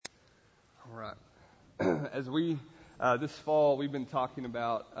All right. As we, this fall, we've been talking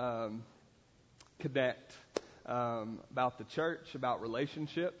about connect, about the church, about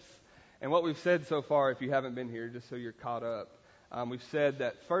relationships. And what we've said so far, if you haven't been here, just so you're caught up, we've said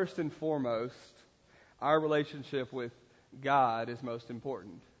that first and foremost, our relationship with God is most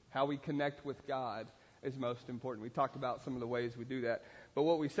important. How we connect with God is most important. We talked about some of the ways we do that. But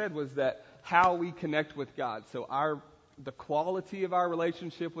what we said was that how we connect with God, so the quality of our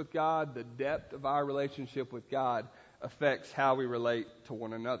relationship with God, the depth of our relationship with God affects how we relate to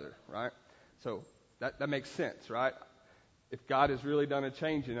one another, right? So that makes sense, right? If God has really done a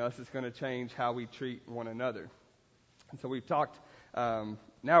change in us, it's going to change how we treat one another. And so we've talked, now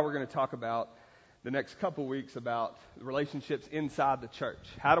we're going to talk about the next couple weeks about relationships inside the church.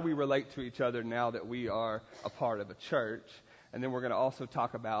 How do we relate to each other now that we are a part of a church? And then we're going to also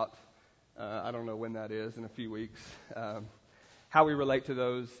talk about, I don't know when that is, in a few weeks, how we relate to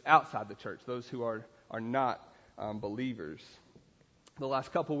those outside the church, those who are not believers. The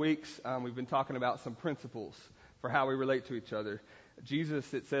last couple weeks, we've been talking about some principles for how we relate to each other.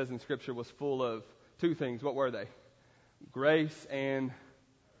 Jesus, it says in Scripture, was full of two things. What were they? Grace and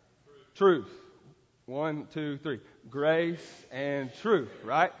truth. 1, 2, 3. Grace and truth,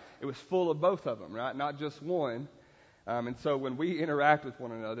 right? It was full of both of them, right? Not just one. And so when we interact with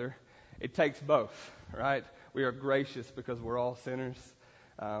one another, it takes both, right? We are gracious because we're all sinners.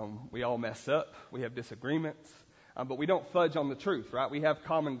 We all mess up. We have disagreements. But we don't fudge on the truth, right? We have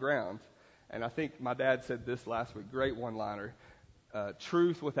common ground. And I think my dad said this last week, great one-liner.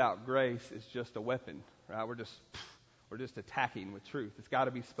 Truth without grace is just a weapon, right? We're just attacking with truth. It's got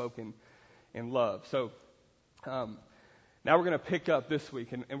to be spoken in love. So now we're going to pick up this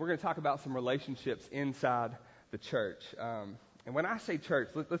week, and we're going to talk about some relationships inside the church. And when I say church,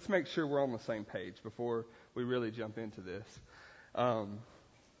 let's make sure we're on the same page before we really jump into this.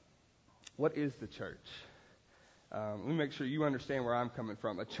 What is the church? Let me make sure you understand where I'm coming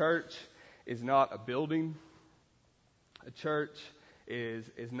from. A church is not a building. A church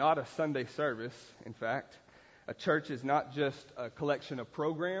is not a Sunday service, in fact. A church is not just a collection of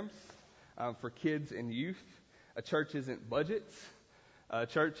programs for kids and youth. A church isn't budgets. A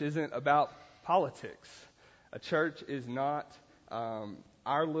church isn't about politics. A church is not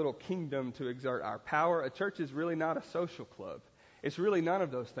our little kingdom to exert our power. A church is really not a social club. It's really none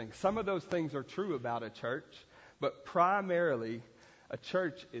of those things. Some of those things are true about a church, but primarily a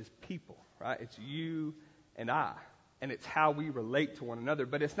church is people, right? It's you and I, and it's how we relate to one another.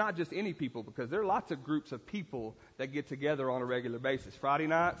 But it's not just any people, because there are lots of groups of people that get together on a regular basis. Friday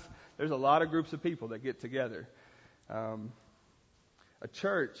nights, there's a lot of groups of people that get together. A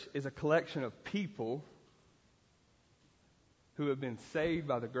church is a collection of people who have been saved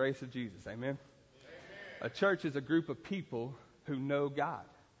by the grace of Jesus. Amen? Amen. A church is a group of people who know God.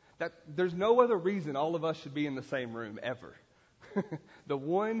 There's no other reason all of us should be in the same room ever. The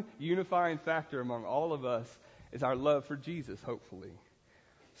one unifying factor among all of us is our love for Jesus, hopefully.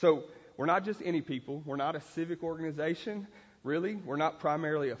 So we're not just any people. We're not a civic organization, really. We're not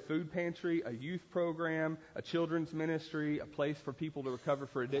primarily a food pantry, a youth program, a children's ministry, a place for people to recover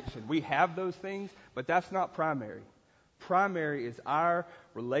for addiction. We have those things, but that's not primary. Primary is our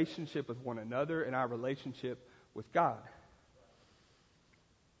relationship with one another and our relationship with God.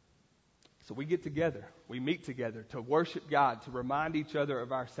 So we get together, we meet together to worship God, to remind each other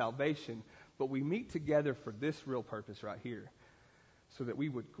of our salvation, but we meet together for this real purpose right here, so that we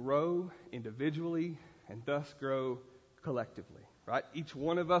would grow individually and thus grow collectively, right? Each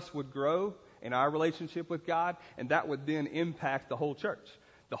one of us would grow in our relationship with God, and that would then impact the whole church.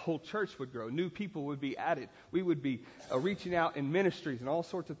 The whole church would grow. New people would be added. We would be reaching out in ministries and all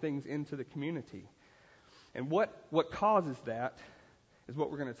sorts of things into the community. And what causes that is what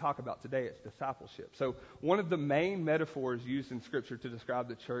we're going to talk about today. It's discipleship. So one of the main metaphors used in Scripture to describe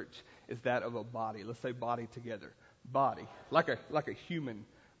the church is that of a body. Let's say body together. Body. Like a human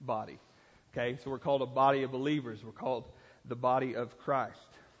body. Okay? So we're called a body of believers. We're called the body of Christ.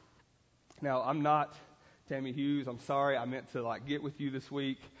 Now, I'm not Tammy Hughes. I'm sorry. I meant to get with you this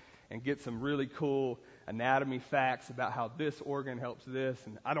week and get some really cool anatomy facts about how this organ helps this,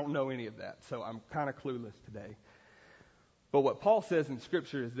 and I don't know any of that, so I'm kind of clueless today. But what Paul says in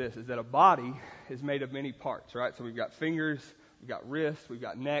Scripture is this, is that a body is made of many parts, right? So we've got fingers, we've got wrists, we've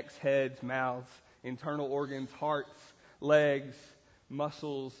got necks, heads, mouths, internal organs, hearts, legs,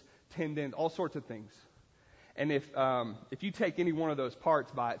 muscles, tendons, all sorts of things. And if you take any one of those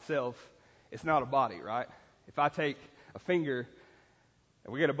parts by itself, it's not a body, right? If I take a finger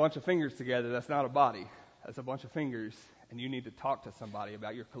and we get a bunch of fingers together, that's not a body. That's a bunch of fingers, and you need to talk to somebody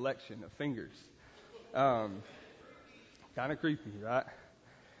about your collection of fingers. Kind of creepy, right?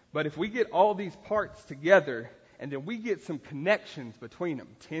 But if we get all these parts together and then we get some connections between them,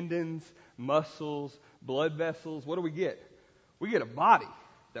 tendons, muscles, blood vessels, what do we get? We get a body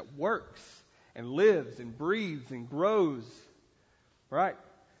that works and lives and breathes and grows, right?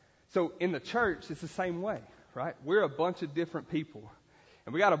 So in the church, it's the same way, right? We're a bunch of different people.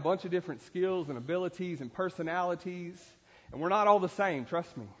 And we got a bunch of different skills and abilities and personalities. And we're not all the same,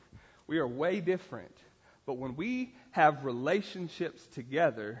 trust me. We are way different. But when we have relationships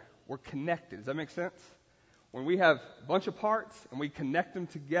together, we're connected. Does that make sense? When we have a bunch of parts and we connect them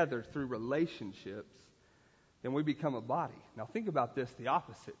together through relationships, then we become a body. Now think about this, the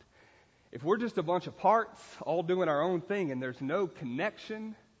opposite. If we're just a bunch of parts all doing our own thing and there's no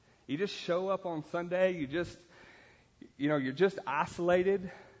connection, you just show up on Sunday, you're just isolated,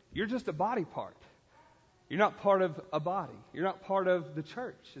 you're just a body part. You're not part of a body. You're not part of the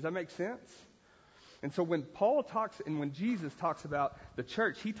church. Does that make sense? And so when Paul talks and when Jesus talks about the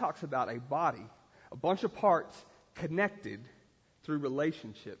church, he talks about a body, a bunch of parts connected through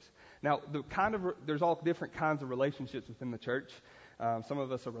relationships. Now, there's all different kinds of relationships within the church. Some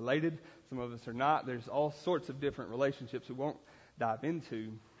of us are related, some of us are not. There's all sorts of different relationships we won't dive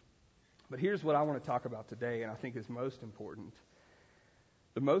into. But here's what I want to talk about today, and I think is most important.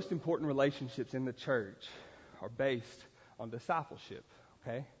 The most important relationships in the church are based on discipleship.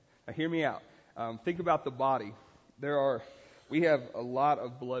 Okay? Now, hear me out. Think about the body. We have a lot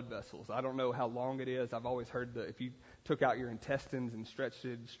of blood vessels. I don't know how long it is. I've always heard that if you took out your intestines and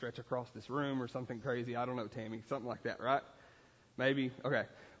stretch across this room or something crazy. I don't know, Tammy. Something like that, right? Maybe. Okay.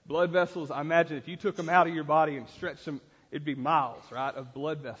 Blood vessels, I imagine if you took them out of your body and stretched them, it'd be miles, right, of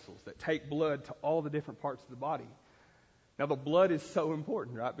blood vessels that take blood to all the different parts of the body. Now, the blood is so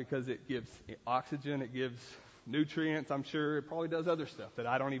important, right, because it gives oxygen, it gives nutrients, I'm sure. It probably does other stuff that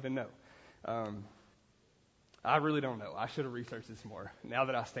I don't even know. I really don't know. I should have researched this more. Now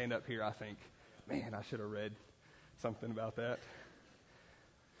that I stand up here, I think, man, I should have read something about that.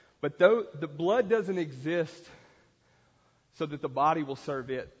 But though the blood doesn't exist so that the body will serve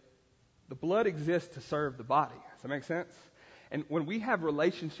it, the blood exists to serve the body. Does that make sense? And when we have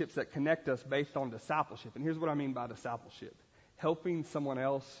relationships that connect us based on discipleship, and here's what I mean by discipleship: helping someone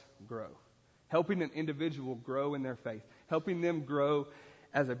else grow, helping an individual grow in their faith, helping them grow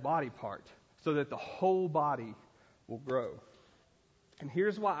as a body part so that the whole body will grow. And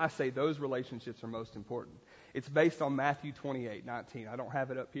here's why I say those relationships are most important. It's based on Matthew 28:19. I don't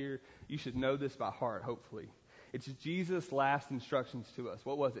have it up here. You should know this by heart, hopefully. It's Jesus' last instructions to us.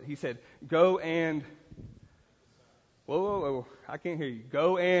 What was it? He said, go and... Whoa, I can't hear you.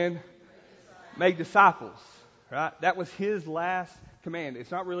 Go and make disciples, right? That was his last command.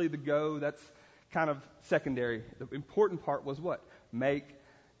 It's not really the go. That's kind of secondary. The important part was what? Make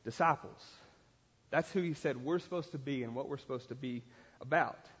disciples. That's who he said we're supposed to be and what we're supposed to be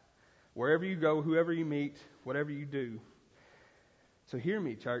about. Wherever you go, whoever you meet, whatever you do. So hear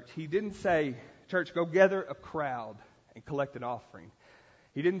me, church. He didn't say, church, go gather a crowd and collect an offering.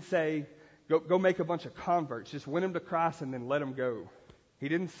 He didn't say, go make a bunch of converts. Just win them to Christ and then let them go. He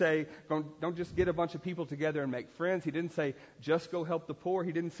didn't say, don't just get a bunch of people together and make friends. He didn't say, just go help the poor.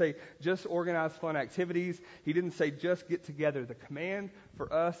 He didn't say, just organize fun activities. He didn't say, just get together. The command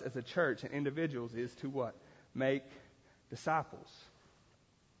for us as a church and individuals is to what? Make disciples.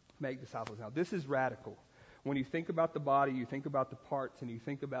 Make disciples. Now, this is radical. When you think about the body, you think about the parts, and you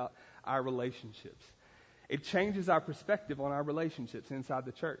think about our relationships. It changes our perspective on our relationships inside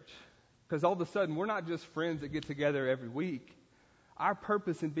the church. Because all of a sudden, we're not just friends that get together every week. Our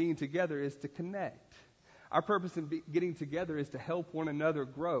purpose in being together is to connect. Our purpose in getting together is to help one another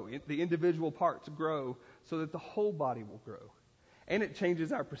grow, the individual parts grow, so that the whole body will grow. And it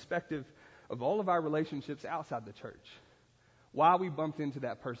changes our perspective of all of our relationships outside the church. Why we bumped into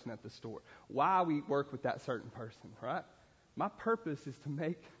that person at the store. Why we work with that certain person, right? My purpose is to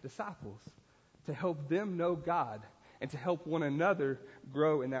make disciples, to help them know God, and to help one another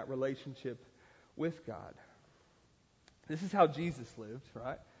grow in that relationship with God. This is how Jesus lived,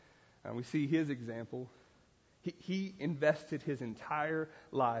 right? And we see his example. He invested his entire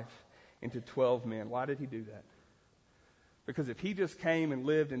life into 12 men. Why did he do that? Because if he just came and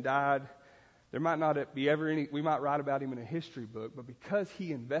lived and died, there might not be ever any, we might write about him in a history book, but because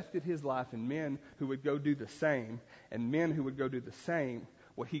he invested his life in men who would go do the same, and men who would go do the same,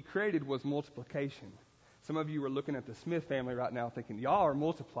 what he created was multiplication. Some of you are looking at the Smith family right now thinking, y'all are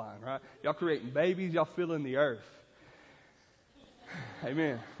multiplying, right? Y'all creating babies, y'all filling the earth.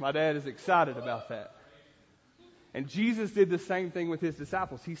 Amen. My dad is excited about that. And Jesus did the same thing with his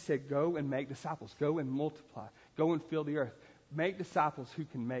disciples. He said, go and make disciples. Go and multiply. Go and fill the earth. Make disciples who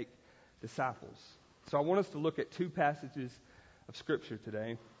can make disciples. So I want us to look at two passages of Scripture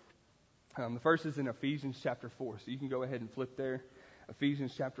today. The first is in Ephesians chapter 4. So you can go ahead and flip there.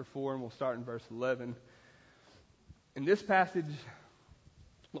 Ephesians chapter 4, and we'll start in verse 11. In this passage,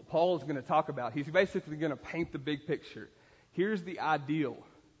 what Paul is going to talk about, he's basically going to paint the big picture. Here's the ideal.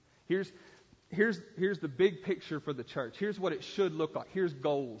 Here's the big picture for the church. Here's what it should look like. Here's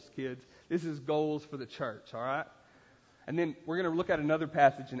goals, kids. This is goals for the church, all right? And then we're going to look at another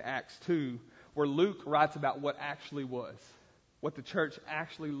passage in Acts 2 where Luke writes about what actually was, what the church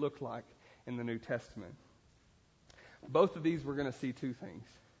actually looked like in the New Testament. Both of these we're going to see two things.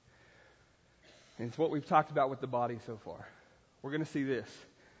 And it's what we've talked about with the body so far. We're going to see this,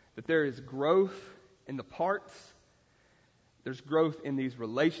 that there is growth in the parts. There's growth in these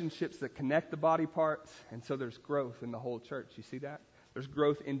relationships that connect the body parts. And so there's growth in the whole church. You see that? There's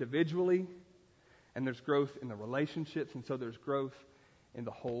growth individually. And there's growth in the relationships. And so there's growth in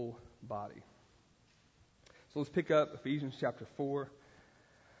the whole body. So let's pick up Ephesians chapter 4,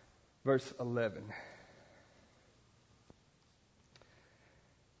 verse 11.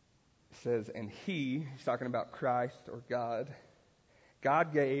 It says, and he's talking about Christ or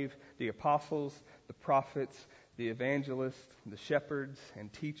God gave the apostles, the prophets, the evangelists, the shepherds,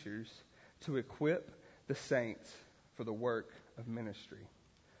 and teachers to equip the saints for the work of ministry,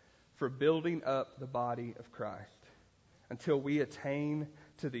 for building up the body of Christ, until we attain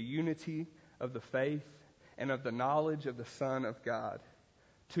to the unity of the faith and of the knowledge of the Son of God,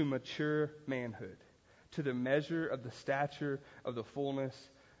 to mature manhood, to the measure of the stature of the fullness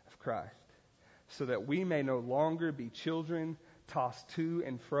of Christ, so that we may no longer be children tossed to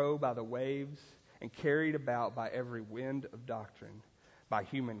and fro by the waves and carried about by every wind of doctrine, by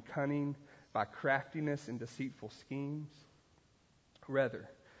human cunning, by craftiness and deceitful schemes. Rather,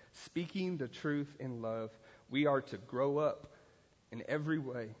 speaking the truth in love, we are to grow up in every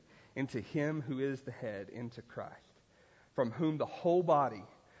way into Him who is the head, into Christ, from whom the whole body,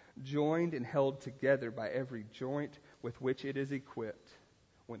 joined and held together by every joint with which it is equipped,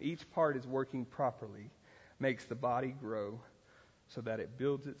 when each part is working properly, makes the body grow so that it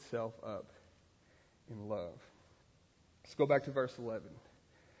builds itself up in love. Let's go back to verse 11.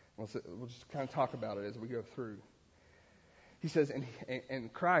 We'll just kind of talk about it as we go through. He says,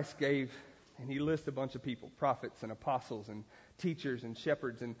 and Christ gave, and he lists a bunch of people, prophets and apostles and teachers and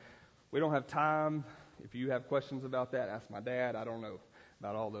shepherds, and we don't have time. If you have questions about that, ask my dad. I don't know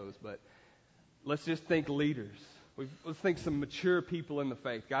about all those, but let's just think leaders. Let's think some mature people in the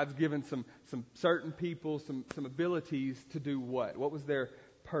faith. God's given some certain people some abilities to do what? What was their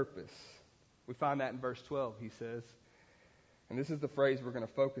purpose? We find that in verse 12. He says, and this is the phrase we're going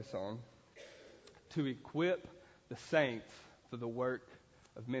to focus on, to equip the saints for the work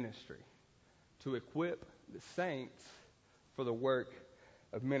of ministry. To equip the saints for the work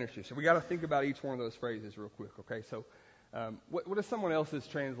of ministry. So we got to think about each one of those phrases real quick, okay? So what does someone else's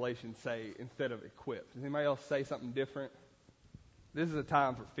translation say instead of equip? Does anybody else say something different? This is a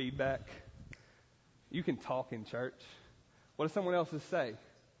time for feedback. You can talk in church. What does someone else's say?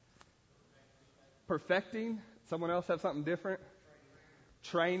 Perfecting. Someone else have something different?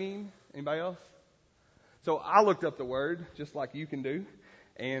 Training. Anybody else? So I looked up the word, just like you can do.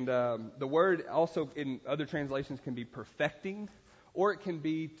 And the word also in other translations can be perfecting, or it can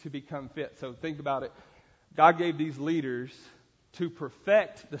be to become fit. So think about it. God gave these leaders to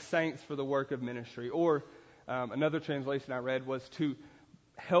perfect the saints for the work of ministry. Or another translation I read was to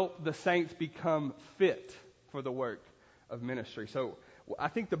help the saints become fit for the work of ministry. So I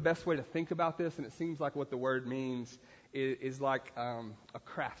think the best way to think about this, and it seems like what the word means, is like a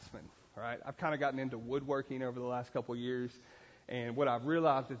craftsman. All right? I've kind of gotten into woodworking over the last couple of years, and what I've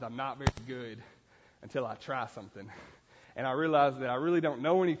realized is I'm not very good until I try something. And I realize that I really don't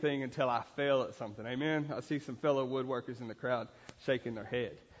know anything until I fail at something. Amen? I see some fellow woodworkers in the crowd shaking their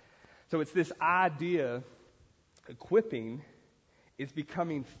head. So it's this idea, equipping is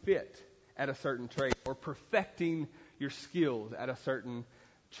becoming fit at a certain trade or perfecting your skills at a certain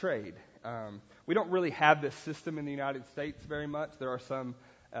trade. We don't really have this system in the United States very much. There are some,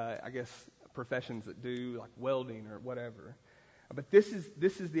 professions that do, like welding or whatever. But this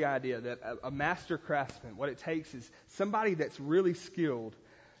is the idea that a master craftsman, what it takes is somebody that's really skilled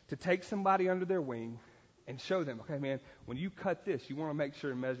to take somebody under their wing and show them, okay, man, when you cut this, you want to make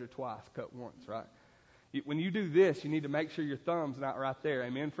sure and measure twice, cut once, right? When you do this, you need to make sure your thumb's not right there.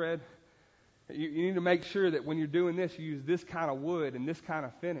 Amen, Fred? You need to make sure that when you're doing this, you use this kind of wood and this kind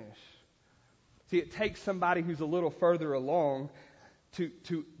of finish. See, it takes somebody who's a little further along to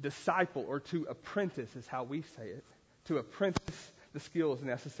disciple or to apprentice, is how we say it, to apprentice the skills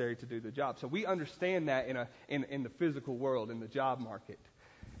necessary to do the job. So we understand that in the physical world, in the job market.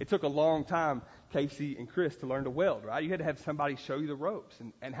 It took a long time, Casey and Chris, to learn to weld, right? You had to have somebody show you the ropes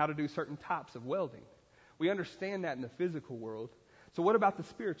and how to do certain types of welding. We understand that in the physical world. So what about the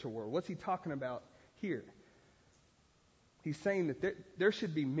spiritual world? What's he talking about here? He's saying that there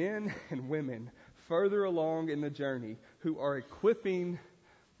should be men and women further along in the journey who are equipping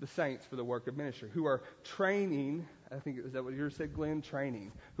the saints for the work of ministry, who are training, I think, is that what you said, Glenn?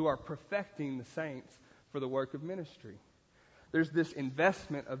 Training, who are perfecting the saints for the work of ministry. There's this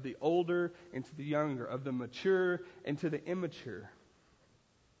investment of the older into the younger, of the mature into the immature.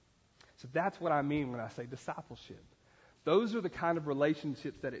 So that's what I mean when I say discipleship. Those are the kind of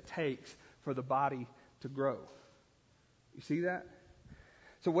relationships that it takes for the body to grow. You see that?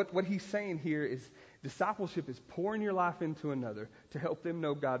 So what he's saying here is discipleship is pouring your life into another to help them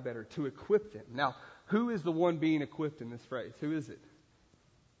know God better, to equip them. Now, who is the one being equipped in this phrase? Who is it?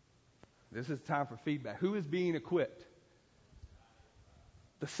 This is time for feedback. Who is being equipped?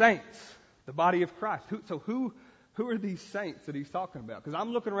 The saints, the body of Christ. Who are these saints that he's talking about? Because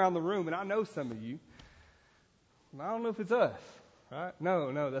I'm looking around the room and I know some of you. I don't know if it's us, right?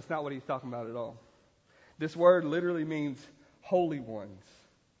 No, that's not what he's talking about at all. This word literally means holy ones,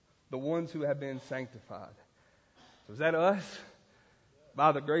 the ones who have been sanctified. So is that us?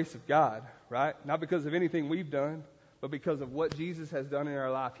 By the grace of God, right? Not because of anything we've done, but because of what Jesus has done in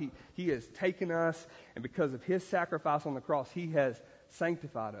our life. He has taken us, and because of his sacrifice on the cross, he has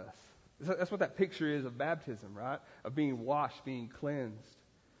sanctified us. That's what that picture is of baptism, right? Of being washed, being cleansed.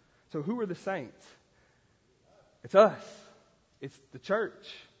 So who are the saints? It's us. It's the church.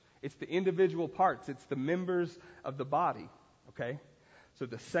 It's the individual parts. It's the members of the body. Okay? So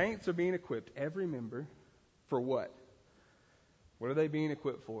the saints are being equipped, every member, for what? What are they being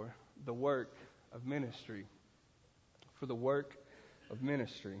equipped for? The work of ministry. For the work of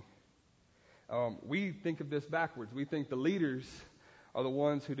ministry. We think of this backwards. We think the leaders are the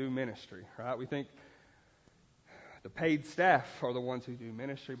ones who do ministry, right? We think the paid staff are the ones who do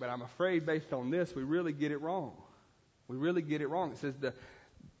ministry, but I'm afraid based on this, we really get it wrong. We really get it wrong. It says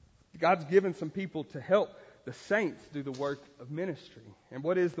God's given some people to help the saints do the work of ministry. And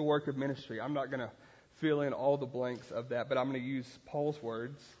what is the work of ministry? I'm not going to fill in all the blanks of that, but I'm going to use Paul's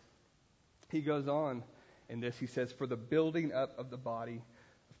words. He goes on in this. He says, for the building up of the body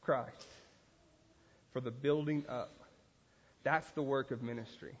of Christ. For the building up. That's the work of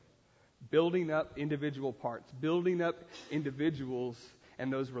ministry. Building up individual parts. Building up individuals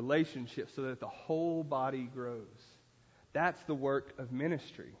and those relationships so that the whole body grows. That's the work of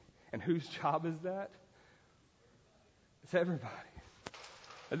ministry. And whose job is that? It's everybody's.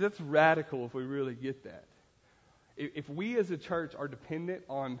 And that's radical if we really get that. If we as a church are dependent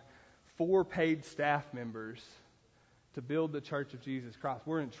on 4 paid staff members to build the church of Jesus Christ,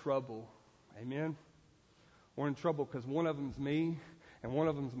 we're in trouble. Amen? We're in trouble because one of them's me and one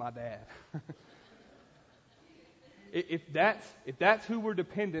of them's my dad. If that's who we're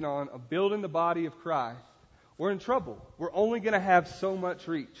dependent on, of building the body of Christ, we're in trouble. We're only going to have so much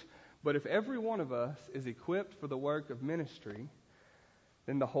reach. But if every one of us is equipped for the work of ministry,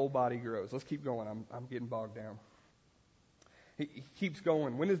 then the whole body grows. Let's keep going. I'm getting bogged down. He keeps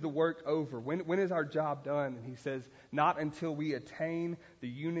going. When is the work over? When is our job done? And he says, not until we attain the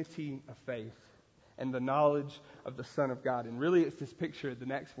unity of faith and the knowledge of the Son of God. And really it's this picture, the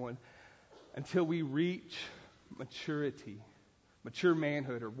next one, until we reach maturity, mature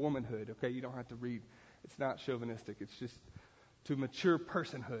manhood or womanhood. Okay, you don't have to read. It's not chauvinistic. It's just to mature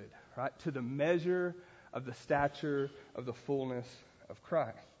personhood, right? To the measure of the stature of the fullness of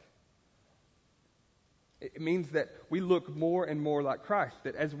Christ. It means that we look more and more like Christ.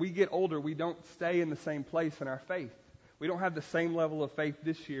 That as we get older, we don't stay in the same place in our faith. We don't have the same level of faith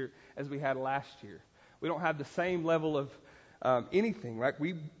this year as we had last year. We don't have the same level of anything, right?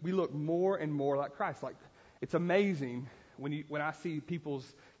 We look more and more like Christ. Like, it's amazing when I see people's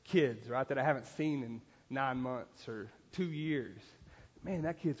kids, right, that I haven't seen in 9 months or 2 years. Man,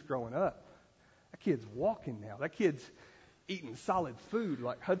 that kid's growing up. That kid's walking now. That kid's eating solid food.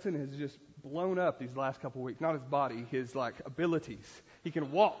 Like, Hudson has just blown up these last couple of weeks. Not his body, his abilities. He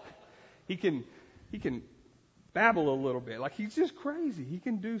can walk. He can babble a little bit. Like, he's just crazy. He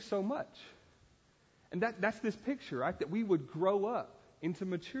can do so much. And that's this picture, right? That we would grow up into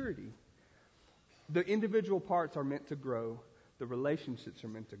maturity. The individual parts are meant to grow. The relationships are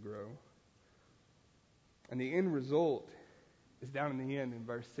meant to grow. And the end result is down in the end in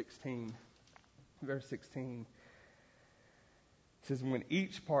verse 16. Verse 16 says, when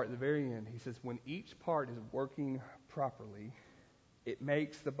each part, at the very end, he says, when each part is working properly, it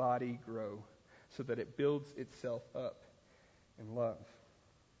makes the body grow so that it builds itself up in love.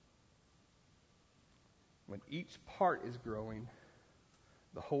 When each part is growing,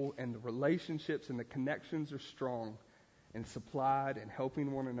 the relationships and the connections are strong and supplied and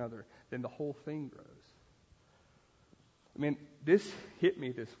helping one another, then the whole thing grows. I mean, this hit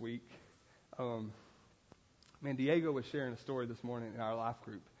me this week. Diego was sharing a story this morning in our life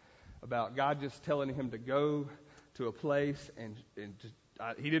group about God just telling him to go to a place and just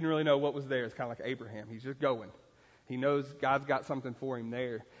he didn't really know what was there. It's kind of like Abraham. He's just going. He knows God's got something for him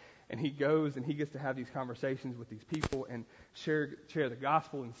there. And he goes and he gets to have these conversations with these people and share the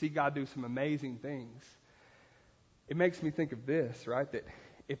gospel and see God do some amazing things. It makes me think of this, right? That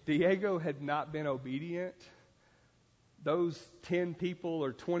if Diego had not been obedient, those 10 people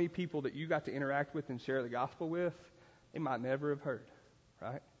or 20 people that you got to interact with and share the gospel with, they might never have heard,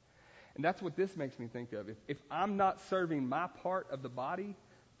 right? And that's what this makes me think of. If I'm not serving my part of the body,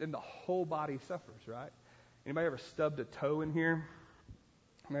 then the whole body suffers, right? Anybody ever stubbed a toe in here?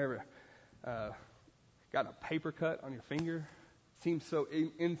 Ever gotten a paper cut on your finger? Seems so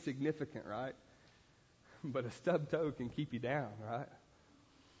insignificant, right? But a stubbed toe can keep you down, right?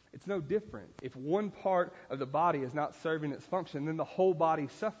 It's no different. If one part of the body is not serving its function, then the whole body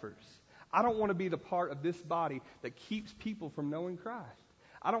suffers. I don't want to be the part of this body that keeps people from knowing Christ.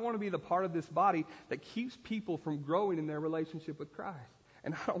 I don't want to be the part of this body that keeps people from growing in their relationship with Christ.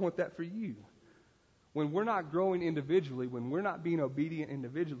 And I don't want that for you. When we're not growing individually, when we're not being obedient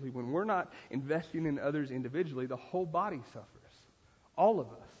individually, when we're not investing in others individually, the whole body suffers. All of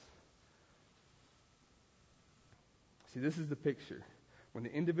us. See, this is the picture. When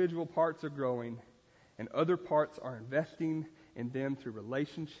the individual parts are growing and other parts are investing in them through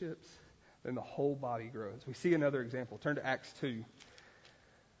relationships, then the whole body grows. We see another example. Turn to Acts 2.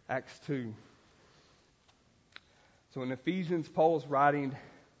 Acts 2. So in Ephesians, Paul's writing,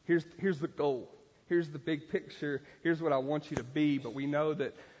 here's the goal. Here's the big picture. Here's what I want you to be. But we know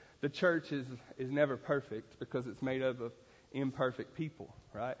that the church is never perfect because it's made up of imperfect people,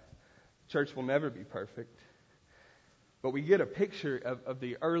 right? Church will never be perfect. But we get a picture of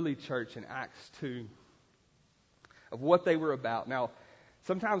the early church in Acts 2, of what they were about. Now,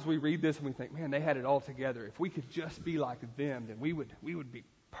 sometimes we read this and we think, man, they had it all together. If we could just be like them, then we would be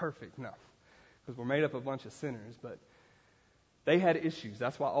perfect. No, because we're made up of a bunch of sinners. But they had issues.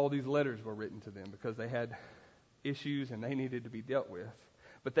 That's why all these letters were written to them, because they had issues and they needed to be dealt with.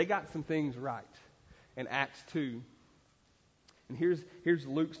 But they got some things right in Acts 2. And here's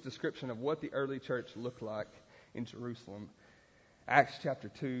Luke's description of what the early church looked like in Jerusalem. Acts chapter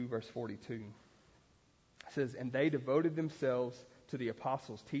 2, verse 42. It says, "And they devoted themselves to the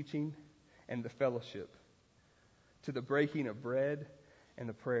apostles' teaching and the fellowship, to the breaking of bread and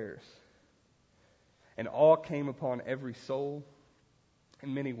the prayers. And awe came upon every soul,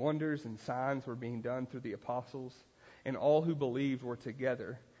 and many wonders and signs were being done through the apostles, and all who believed were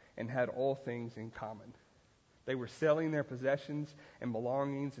together and had all things in common. They were selling their possessions and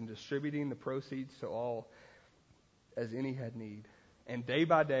belongings and distributing the proceeds to all as any had need. And day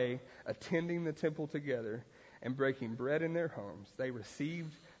by day, attending the temple together and breaking bread in their homes, they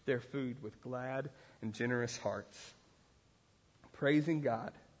received their food with glad and generous hearts, praising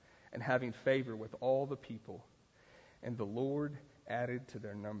God and having favor with all the people. And the Lord added to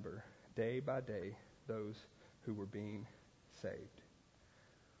their number day by day those who were being saved."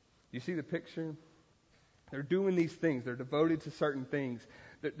 You see the picture? They're doing these things. They're devoted to certain things.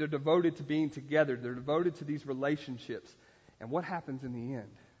 They're devoted to being together. They're devoted to these relationships. And what happens in the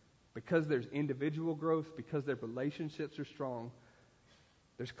end? Because there's individual growth, because their relationships are strong,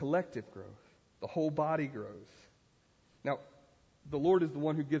 there's collective growth. The whole body grows. Now, the Lord is the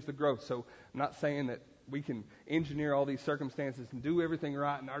one who gives the growth. So I'm not saying that we can engineer all these circumstances and do everything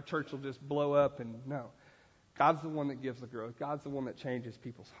right and our church will just blow up. And no. God's the one that gives the growth. God's the one that changes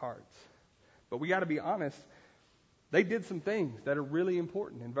people's hearts. But we got to be honest. They did some things that are really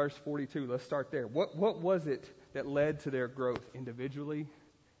important. In verse 42, let's start there. What was it that led to their growth individually?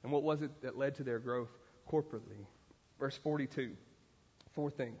 And what was it that led to their growth corporately? Verse 42,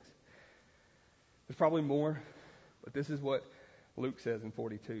 4 things. There's probably more, but this is what Luke says in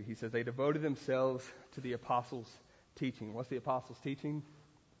 42. He says, they devoted themselves to the apostles' teaching. What's the apostles' teaching?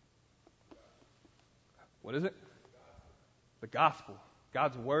 What is it? The gospel.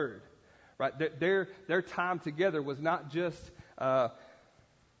 God's word. Right? Their time together was not just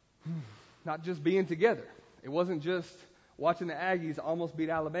being together. It wasn't just watching the Aggies almost beat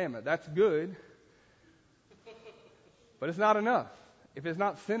Alabama. That's good, but it's not enough. If it's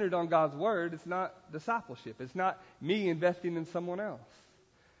not centered on God's word, it's not discipleship. It's not me investing in someone else.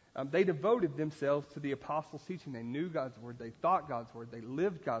 They devoted themselves to the apostles' teaching. They knew God's word. They thought God's word. They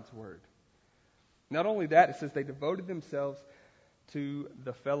lived God's word. Not only that, it says they devoted themselves to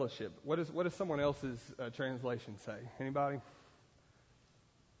the fellowship. What does someone else's translation say? Anybody?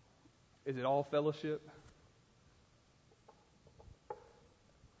 Is it all fellowship?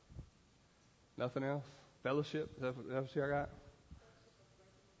 Nothing else? Fellowship? Is that what you got?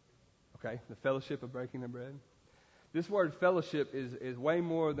 Okay, the fellowship of breaking the bread. This word fellowship is way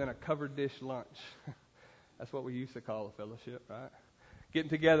more than a covered dish lunch. That's what we used to call a fellowship, right? Getting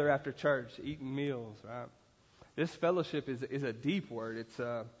together after church, eating meals, right? This fellowship is a deep word.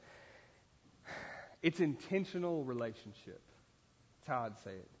 It's intentional relationship. That's how I'd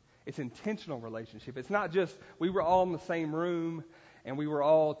say it. It's intentional relationship. It's not just we were all in the same room and we were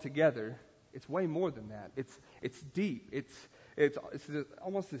all together. It's way more than that. It's deep. It's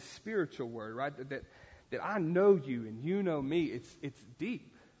almost a spiritual word, right? That I know you and you know me. It's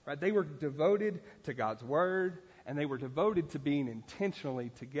deep, right? They were devoted to God's word and they were devoted to being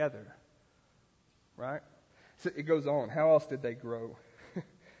intentionally together, right? So it goes on. How else did they grow?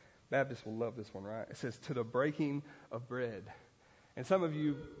 Baptists will love this one, right? It says to the breaking of bread. And some of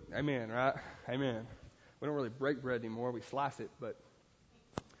you, amen, right? Amen. We don't really break bread anymore. We slice it, but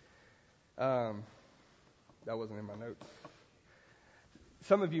that wasn't in my notes.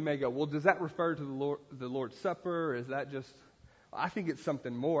 Some of you may go, well, does that refer to the Lord's Supper? Or is that just... I think it's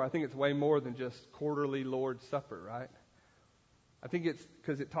something more. I think it's way more than just quarterly Lord's Supper, right? I think it's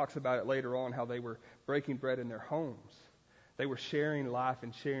because it talks about it later on, how they were breaking bread in their homes. They were sharing life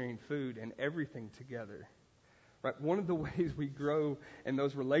and sharing food and everything together. Right? One of the ways we grow and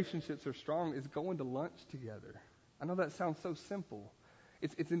those relationships are strong is going to lunch together. I know that sounds so simple.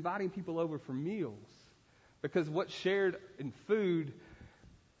 It's inviting people over for meals. Because what's shared in food,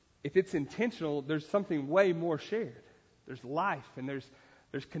 if it's intentional, there's something way more shared. There's life and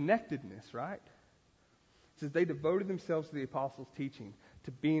there's connectedness, right? It says they devoted themselves to the apostles' teaching,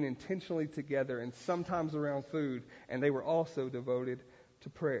 to being intentionally together and sometimes around food, and they were also devoted to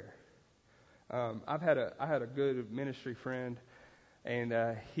prayer. I had a good ministry friend,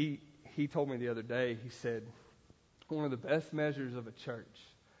 and he told me the other day, he said, one of the best measures of a church,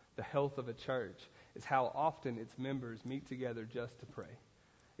 the health of a church, is how often its members meet together just to pray.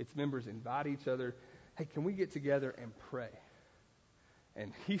 Its members invite each other, hey, can we get together and pray?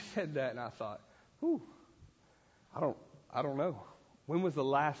 And he said that, and I thought, whew, I don't know. When was the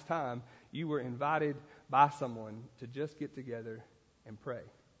last time you were invited by someone to just get together and pray?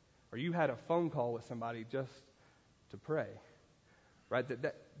 Or you had a phone call with somebody just to pray? Right?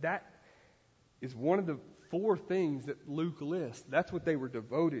 That is one of the 4 things that Luke lists. That's what they were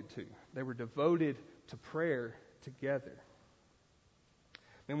devoted to. They were devoted to prayer together.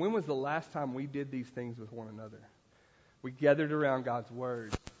 And when was the last time we did these things with one another? We gathered around God's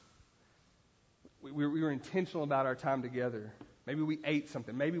Word. We were intentional about our time together. Maybe we ate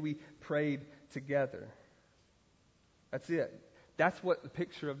something. Maybe we prayed together. That's it. That's what the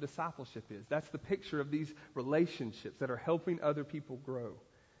picture of discipleship is. That's the picture of these relationships that are helping other people grow.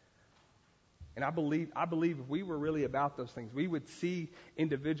 And I believe if we were really about those things, we would see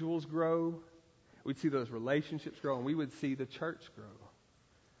individuals grow, we'd see those relationships grow, and we would see the church grow.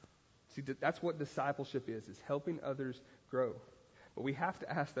 See, that's what discipleship is helping others grow. But we have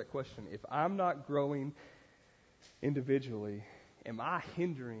to ask that question. If I'm not growing individually, am I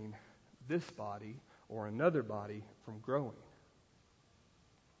hindering this body or another body from growing?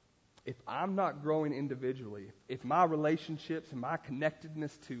 If I'm not growing individually, if my relationships and my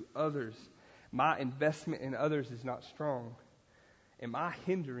connectedness to others, my investment in others is not strong, am I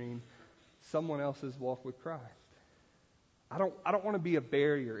hindering someone else's walk with Christ? I don't want to be a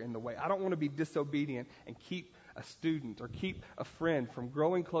barrier in the way. I don't want to be disobedient and keep a student or keep a friend from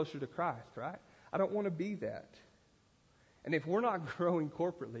growing closer to Christ, right? I don't want to be that. And if we're not growing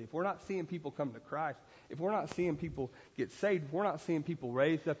corporately, if we're not seeing people come to Christ, if we're not seeing people get saved, if we're not seeing people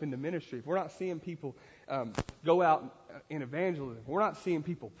raised up into ministry, if we're not seeing people go out in evangelism, if we're not seeing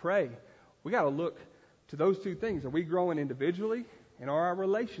people pray, we got to look to those 2 things. Are we growing individually, and are our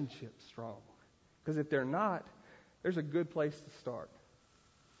relationships strong? Because if they're not, there's a good place to start.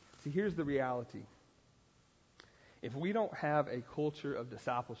 See, here's the reality. If we don't have a culture of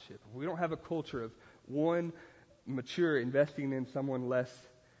discipleship, if we don't have a culture of one mature investing in someone less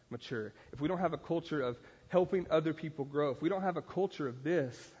mature, if we don't have a culture of helping other people grow, if we don't have a culture of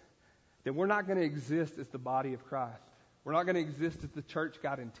this, then we're not going to exist as the body of Christ. We're not going to exist as the church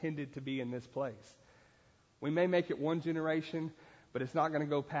God intended to be in this place. We may make it one generation, but it's not going to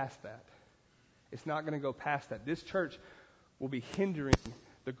go past that. It's not going to go past that. This church will be hindering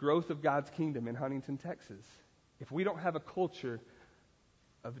the growth of God's kingdom in Huntington, Texas, if we don't have a culture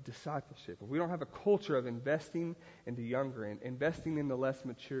of discipleship, if we don't have a culture of investing in the younger and investing in the less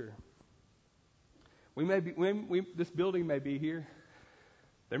mature. This building may be here.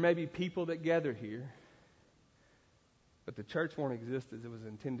 There may be people that gather here. But the church won't exist as it was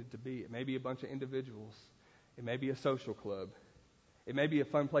intended to be. It may be a bunch of individuals. It may be a social club. It may be a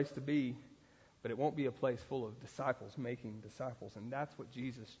fun place to be, but it won't be a place full of disciples making disciples. And that's what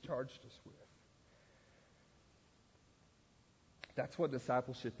Jesus charged us with. That's what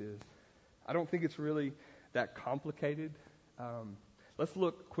discipleship is. I don't think it's really that complicated. Let's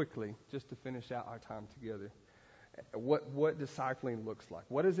look quickly, just to finish out our time together, what discipling looks like.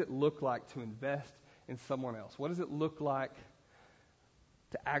 What does it look like to invest in someone else? What does it look like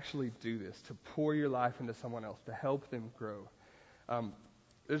to actually do this, to pour your life into someone else, to help them grow?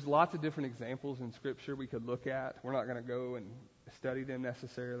 There's lots of different examples in Scripture we could look at. We're not going to go and study them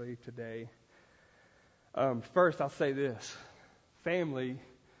necessarily today. First, I'll say this. Family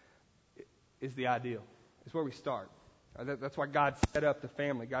is the ideal. It's where we start. That's why God set up the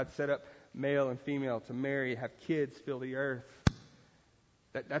family. God set up male and female to marry, have kids, fill the earth.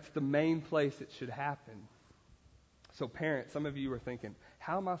 That's the main place it should happen. So parents, some of you are thinking,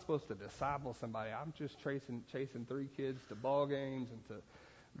 how am I supposed to disciple somebody? I'm just chasing 3 kids to ball games and to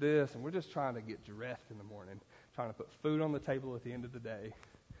this, and we're just trying to get dressed in the morning, trying to put food on the table at the end of the day.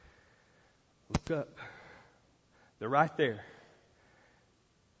 Look up. They're right there.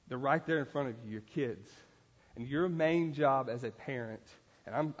 They're right there in front of you, your kids. And your main job as a parent,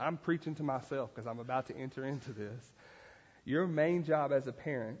 and I'm preaching to myself because I'm about to enter into this, your main job as a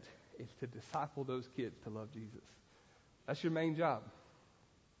parent is to disciple those kids to love Jesus. That's your main job.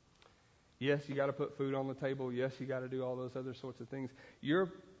 Yes, you got to put food on the table. Yes, you got to do all those other sorts of things. Let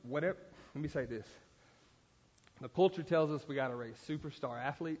me say this. The culture tells us we got to raise superstar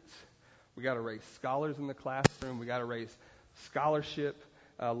athletes. We got to raise scholars in the classroom. We got to raise scholarship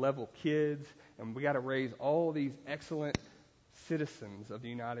level kids. And we got to raise all these excellent citizens of the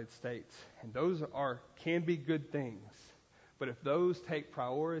United States. And those can be good things. But if those take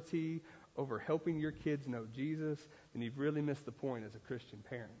priority over helping your kids know Jesus, then you've really missed the point as a Christian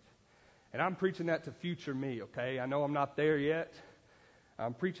parent. And I'm preaching that to future me, okay? I know I'm not there yet.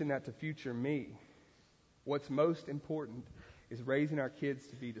 I'm preaching that to future me. What's most important is raising our kids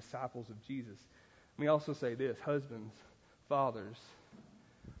to be disciples of Jesus. Let me also say this, husbands, fathers,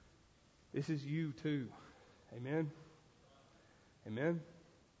 this is you too. Amen? Amen?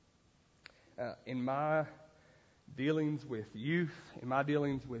 In my dealings with youth, in my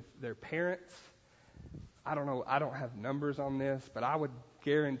dealings with their parents, I don't know, I don't have numbers on this, but I would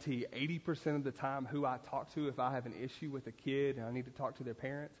guarantee 80% of the time who I talk to, if I have an issue with a kid and I need to talk to their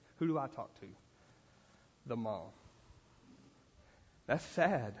parents, who do I talk to? The mom. That's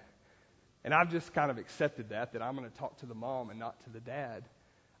sad. And I've just kind of accepted that I'm going to talk to the mom and not to the dad.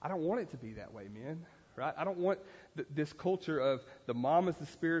 I don't want it to be that way, men. Right? I don't want this culture of the mom is the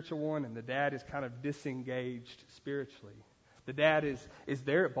spiritual one and the dad is kind of disengaged spiritually. The dad is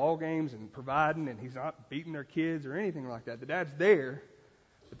there at ball games and providing, and he's not beating their kids or anything like that. The dad's there,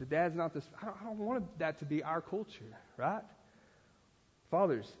 but the dad's not this. I don't want that to be our culture, right?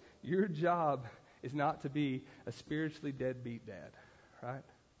 Fathers, your job is not to be a spiritually deadbeat dad, right?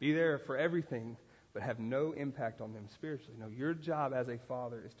 Be there for everything, but have no impact on them spiritually. No, your job as a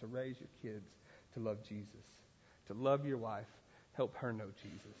father is to raise your kids to love Jesus, to love your wife, help her know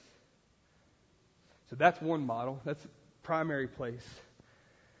Jesus. So that's one model. That's a primary place.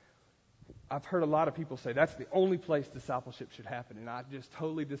 I've heard a lot of people say that's the only place discipleship should happen, and I just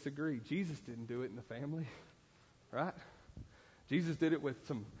totally disagree. Jesus didn't do it in the family, right? Jesus did it with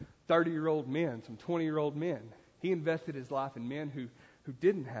some 30-year-old men, some 20-year-old men. He invested his life in men who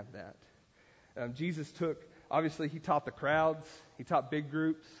didn't have that. Jesus obviously he taught the crowds, he taught big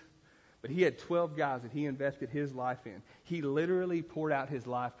groups, but he had 12 guys that he invested his life in. He literally poured out his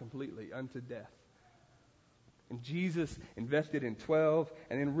life completely unto death. And Jesus invested in 12,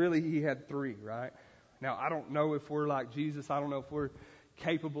 and then really he had 3, right? Now, I don't know if we're like Jesus. I don't know if we're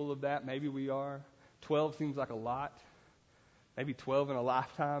capable of that. Maybe we are. 12 seems like a lot. Maybe 12 in a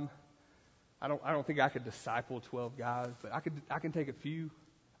lifetime. I don't think I could disciple 12 guys, but I can take a few.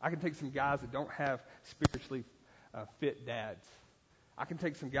 I can take some guys that don't have spiritually fit dads. I can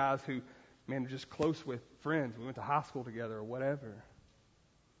take some guys who, man, are just close with friends. We went to high school together or whatever.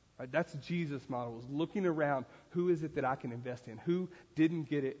 Right? That's Jesus' model, is looking around, who is it that I can invest in? Who didn't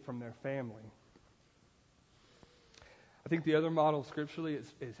get it from their family? I think the other model scripturally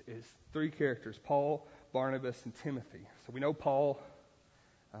is 3 characters, Paul, Barnabas, and Timothy. So we know Paul,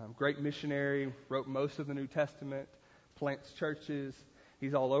 great missionary, wrote most of the New Testament, plants churches.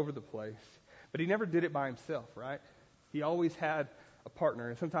 He's all over the place. But he never did it by himself, right? He always had a partner.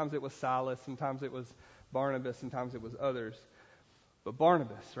 And sometimes it was Silas, sometimes it was Barnabas, sometimes it was others. But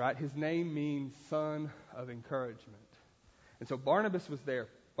Barnabas, right? His name means son of encouragement. And so Barnabas was there.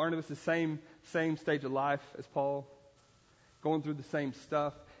 Barnabas is the same stage of life as Paul. going through the same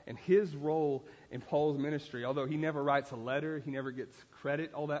stuff. And his role in Paul's ministry, although he never writes a letter, he never gets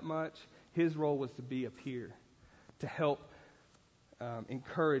credit all that much, his role was to be a peer, to help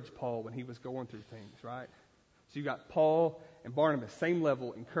encourage Paul when he was going through things, right? So you got Paul and Barnabas, same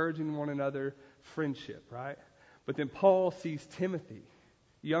level, encouraging one another, friendship, right? But then Paul sees Timothy,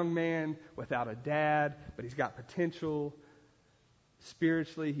 young man without a dad, but he's got potential.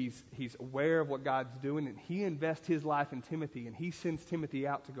 Spiritually, he's aware of what God's doing, and he invests his life in Timothy, and he sends Timothy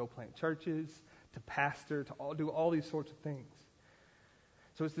out to go plant churches, to pastor, to do all these sorts of things.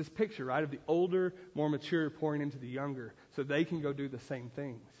 So it's this picture, right, of the older, more mature pouring into the younger so they can go do the same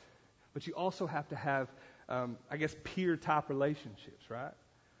things. But you also have to have, peer-type relationships, right?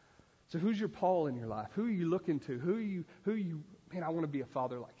 So who's your Paul in your life? Who are you looking to? Who are you, man, I want to be a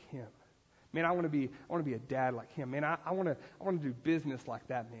father like him. Man, I want to be a dad like him. Man, I want to do business like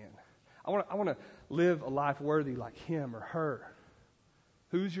that man. I want to live a life worthy like him or her.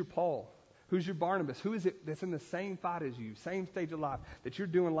 Who's your Paul? Who's your Barnabas? Who is it that's in the same fight as you, same stage of life, that you're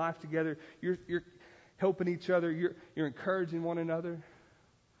doing life together, you're helping each other, you're encouraging one another?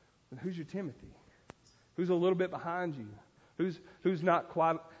 And who's your Timothy? Who's a little bit behind you? Who's not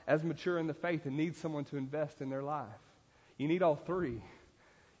quite as mature in the faith and needs someone to invest in their life? You need all three.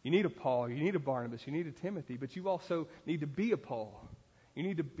 You need a Paul, you need a Barnabas, you need a Timothy, but you also need to be a Paul. You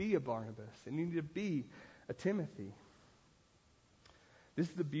need to be a Barnabas, and you need to be a Timothy. This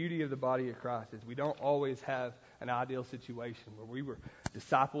is the beauty of the body of Christ, is we don't always have an ideal situation where we were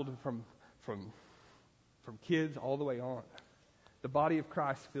discipled from kids all the way on. The body of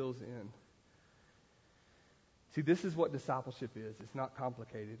Christ fills in. See, this is what discipleship is. It's not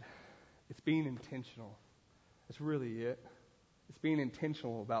complicated. It's being intentional. That's really it. It's being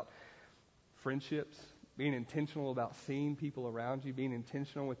intentional about friendships, being intentional about seeing people around you, being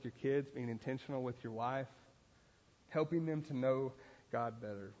intentional with your kids, being intentional with your wife, helping them to know God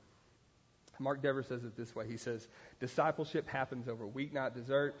better. Mark Dever says it this way. He says, discipleship happens over weeknight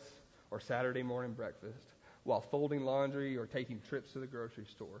desserts or Saturday morning breakfast, while folding laundry or taking trips to the grocery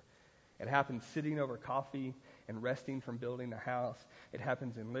store. It happens sitting over coffee and resting from building a house. It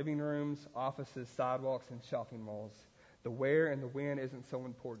happens in living rooms, offices, sidewalks, and shopping malls. The where and the when isn't so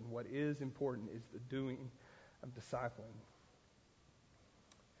important. What is important is the doing of discipling.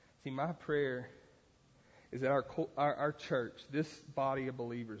 See, my prayer is that our church, this body of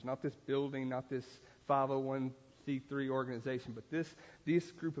believers, not this building, not this 501c3 organization, but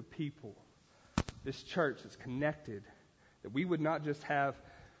this group of people, this church that's connected, that we would not just have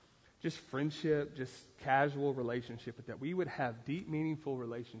just friendship, just casual relationship, but that we would have deep, meaningful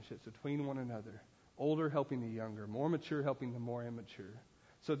relationships between one another. Older helping the younger, more mature helping the more immature,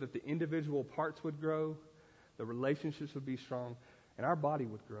 so that the individual parts would grow, the relationships would be strong, and our body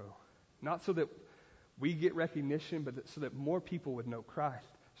would grow. Not so that we get recognition, but so that more people would know Christ,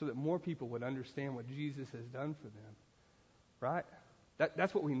 so that more people would understand what Jesus has done for them. Right?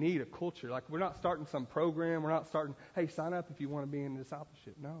 That's what we need, a culture. Like, we're not starting some program. We're not starting, hey, sign up if you want to be in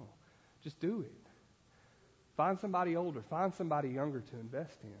discipleship. No. Just do it. Find somebody older. Find somebody younger to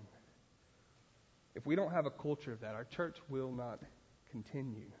invest in. If we don't have a culture of that, our church will not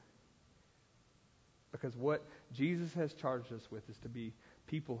continue. Because what Jesus has charged us with is to be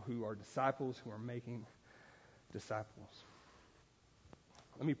people who are disciples, who are making disciples.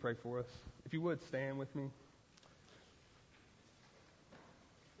 Let me pray for us. If you would, stand with me.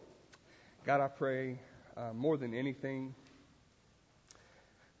 God, I pray more than anything,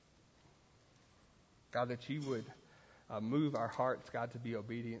 God, that you would move our hearts, God, to be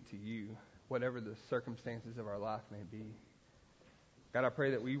obedient to you, whatever the circumstances of our life may be. God, I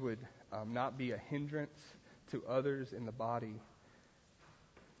pray that we would not be a hindrance to others in the body.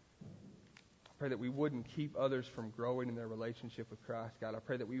 I pray that we wouldn't keep others from growing in their relationship with Christ. God, I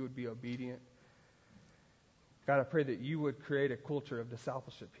pray that we would be obedient. God, I pray that you would create a culture of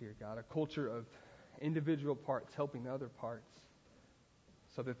discipleship here, God, a culture of individual parts helping other parts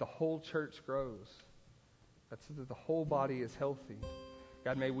so that the whole church grows, so that the whole body is healthy.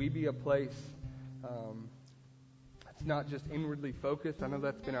 God, may we be a place that's not just inwardly focused. I know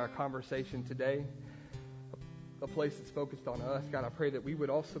that's been our conversation today. A place that's focused on us. God, I pray that we would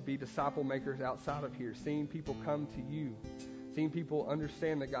also be disciple makers outside of here, seeing people come to you, seeing people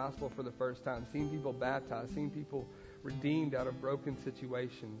understand the gospel for the first time, seeing people baptized, seeing people redeemed out of broken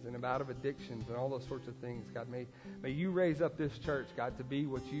situations and out of addictions and all those sorts of things. God, may you raise up this church, God, to be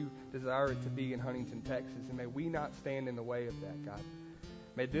what you desire it to be in Huntington, Texas, and may we not stand in the way of that, God.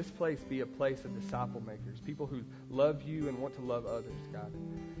 May this place be a place of disciple makers, people who love you and want to love others, God.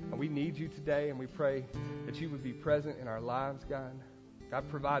 And we need you today, and we pray that you would be present in our lives, God. God,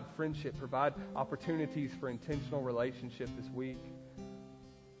 provide friendship, provide opportunities for intentional relationship this week.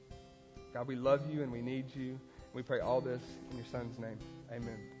 God, we love you and we need you. We pray all this in your Son's name.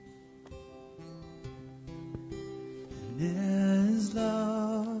 Amen. His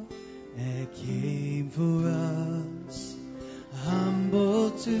love that came for us,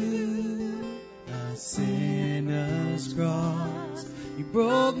 humble to a sinner's cross. You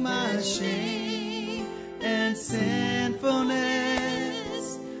broke my shame and sinfulness.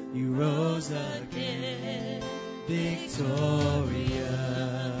 You rose again, victorious.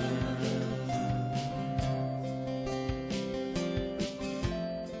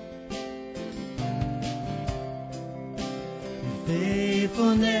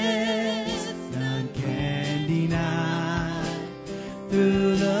 Faithfulness none can deny.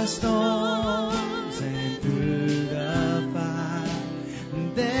 Through the storms and through the fire,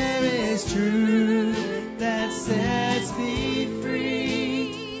 there is truth that sets me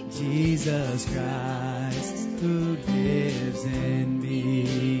free. Jesus Christ, who lives in me.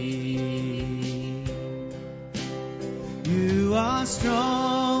 You are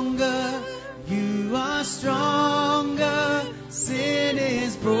stronger. You are stronger. Sin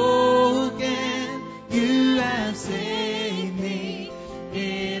is broken. You have saved me.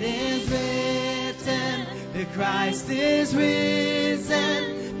 It is written that Christ is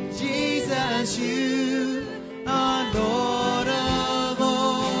risen. Jesus, you are Lord of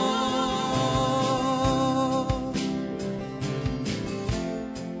all.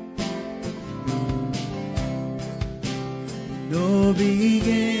 No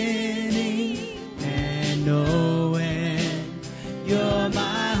beginning and no end. You're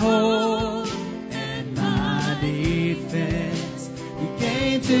my hope and my defense. You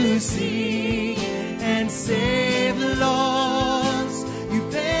came to seek and save the lost. You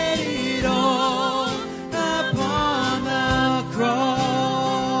paid it all upon the cross.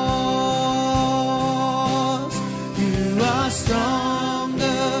 You are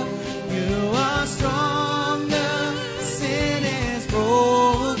stronger. You are stronger. Sin is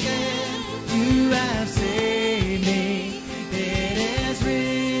broken. You have saved me. It is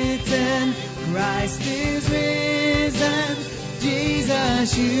written, Christ is risen.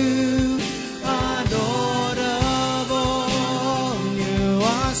 Jesus, you are Lord of all. You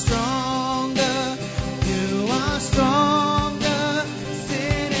are stronger. You are stronger.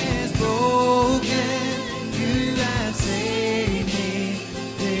 Sin is broken. You have saved me.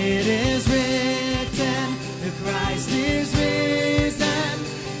 It is written that Christ is risen.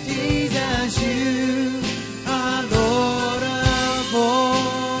 Jesus, you are Lord of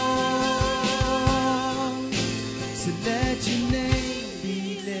all. So let your name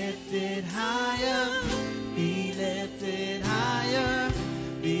be lifted higher, be lifted higher,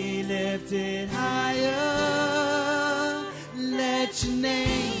 be lifted higher. Let your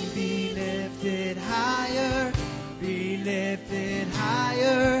name be lifted higher, be lifted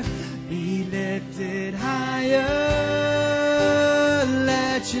higher, be lifted higher.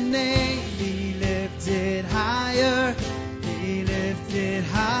 Let your name be lifted higher, be lifted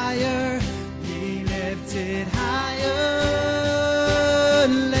higher, be lifted higher.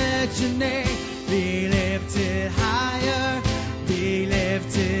 Let your name be lifted higher, be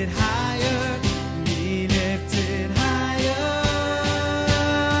lifted higher, be lifted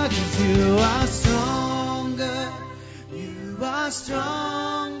higher. 'Cause you are stronger, you are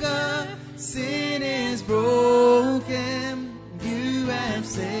stronger. Sin is broken, you have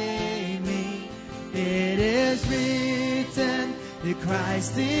saved me. It is written that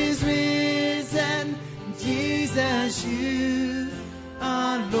Christ is risen. Jesus, you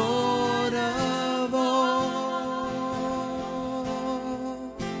are Lord of all.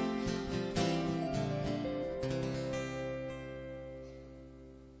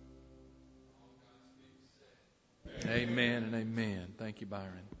 Amen and amen. Thank you,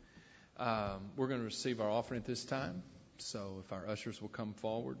 Byron. We're going to receive our offering at this time. So if our ushers will come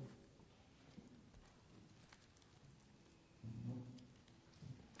forward.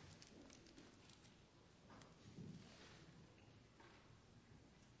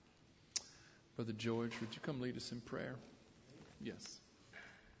 Brother George, would you come lead us in prayer? Yes.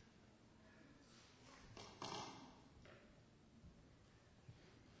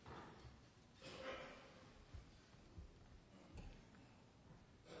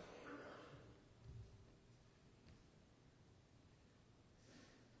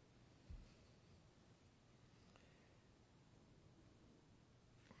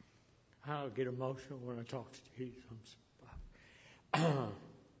 I'll get emotional when I talk to Jesus. I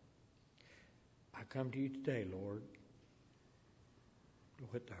come to you today, Lord,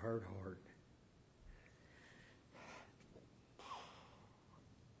 with the hurt heart.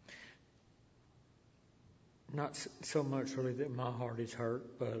 not so much really that my heart is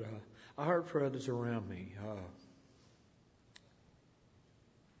hurt, but I hurt for others around me.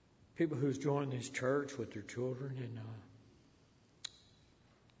 People who's joined this church with their children, and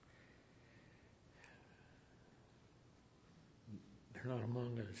they're not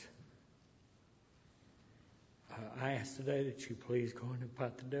among us. I ask today that you please go in and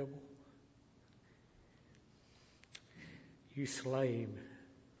fight the devil. You slay him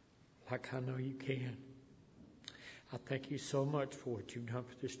like I know you can. I thank you so much for what you've done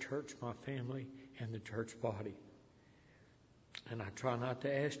for this church, my family, and the church body. And I try not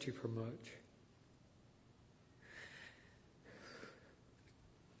to ask you for much.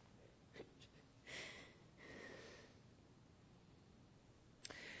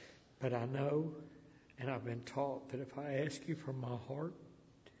 But I know, and I've been taught, that if I ask you from my heart,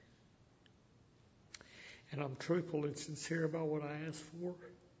 and I'm truthful and sincere about what I ask for,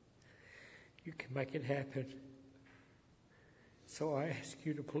 you can make it happen. So I ask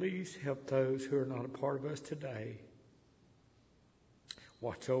you to please help those who are not a part of us today.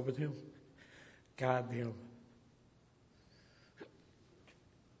 Watch over them. Guide them.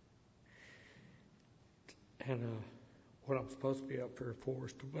 And what I'm supposed to be up here for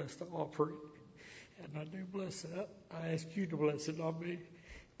is to bless the offering. And I do bless that. I ask you to bless it, not me.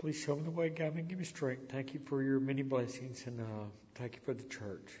 Please show me the way, guide me, give me strength. Thank you for your many blessings, and thank you for the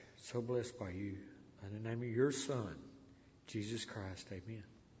church. So blessed by you. In the name of your Son, Jesus Christ, amen.